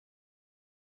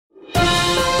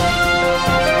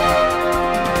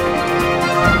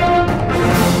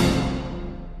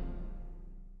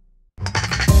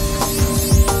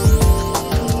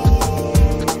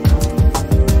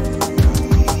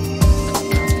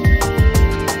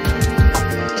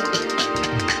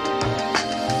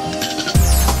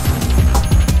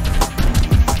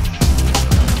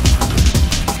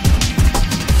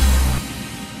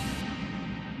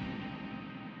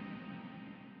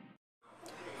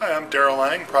Hi, I'm Daryl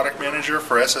Lang, Product Manager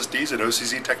for SSDs at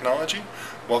OCZ Technology.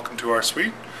 Welcome to our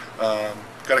suite.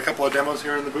 Got a couple of demos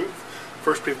here in the booth.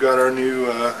 First, we've got our new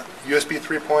USB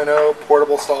 3.0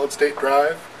 portable solid-state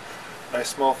drive. Nice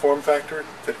small form factor,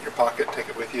 fit in your pocket, take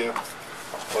it with you.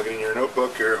 Plug it in your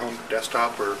notebook, your home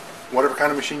desktop, or whatever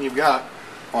kind of machine you've got.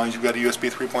 As long as you've got a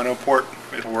USB 3.0 port,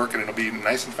 it'll work and it'll be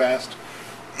nice and fast.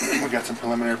 We've got some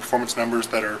preliminary performance numbers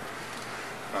that are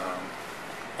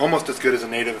almost as good as a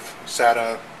native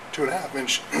SATA 2.5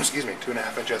 inch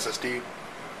SSD,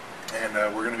 and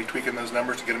we're going to be tweaking those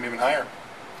numbers to get them even higher.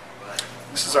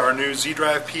 This is our new Z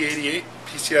Drive P88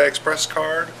 PCI-Express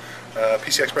card,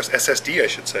 PCI-Express SSD I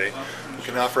should say. We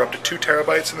can offer up to 2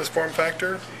 terabytes in this form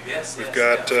factor. We've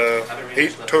got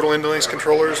 8 total interlinks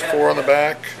controllers, 4 on the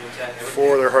back,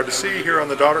 4 they're hard to see here on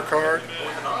the daughter card.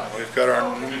 We've got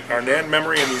our NAND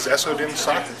memory in these SODIMM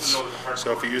sockets,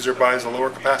 so if a user buys a lower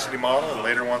capacity model and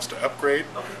later wants to upgrade,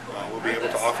 we'll be able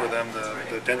to offer them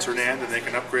the denser NAND and they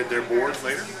can upgrade their board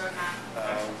later.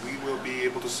 We will be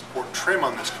able to support trim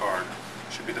on this card.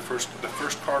 Should be the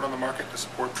first card on the market to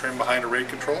support trim behind a RAID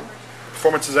controller.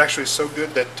 Performance is actually so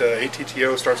good that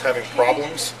ATTO starts having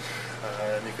problems,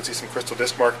 and you can see some crystal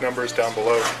disk mark numbers down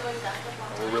below.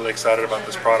 We're really excited about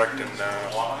this product, and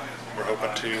we're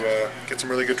hoping to get some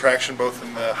really good traction both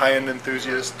in the high-end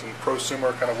enthusiast and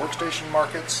prosumer kind of workstation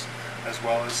markets as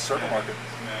well as server market.